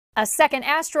A second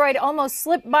asteroid almost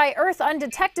slipped by Earth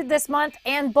undetected this month,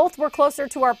 and both were closer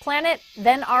to our planet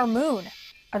than our moon.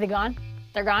 Are they gone?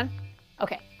 They're gone?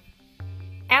 Okay.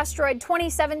 Asteroid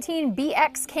 2017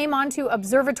 BX came onto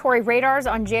observatory radars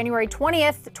on January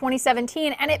 20th,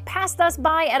 2017, and it passed us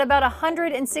by at about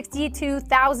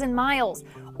 162,000 miles,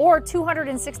 or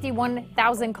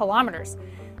 261,000 kilometers.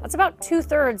 That's about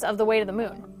 2/3 of the way to the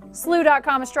moon.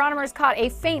 Slew.com astronomers caught a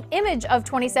faint image of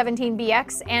 2017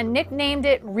 BX and nicknamed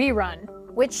it Rerun,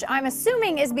 which I'm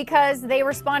assuming is because they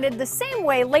responded the same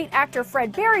way late actor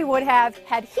Fred Berry would have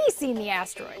had he seen the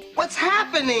asteroid. What's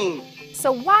happening?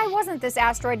 So why wasn't this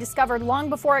asteroid discovered long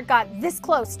before it got this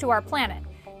close to our planet?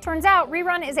 Turns out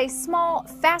Rerun is a small,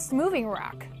 fast-moving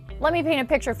rock. Let me paint a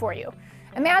picture for you.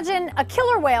 Imagine a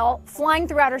killer whale flying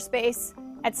through outer space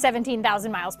at 17,000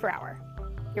 miles per hour.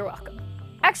 You're welcome.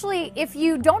 Actually, if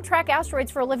you don't track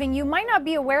asteroids for a living, you might not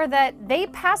be aware that they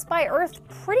pass by Earth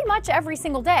pretty much every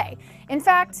single day. In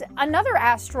fact, another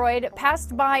asteroid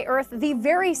passed by Earth the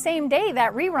very same day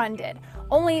that Rerun did,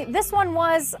 only this one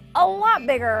was a lot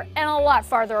bigger and a lot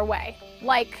farther away,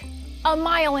 like a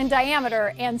mile in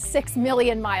diameter and 6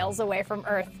 million miles away from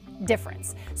Earth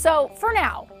difference. So for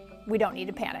now, we don't need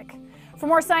to panic. For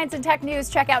more science and tech news,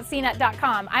 check out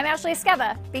CNET.com. I'm Ashley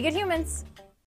Esqueda. Be good humans.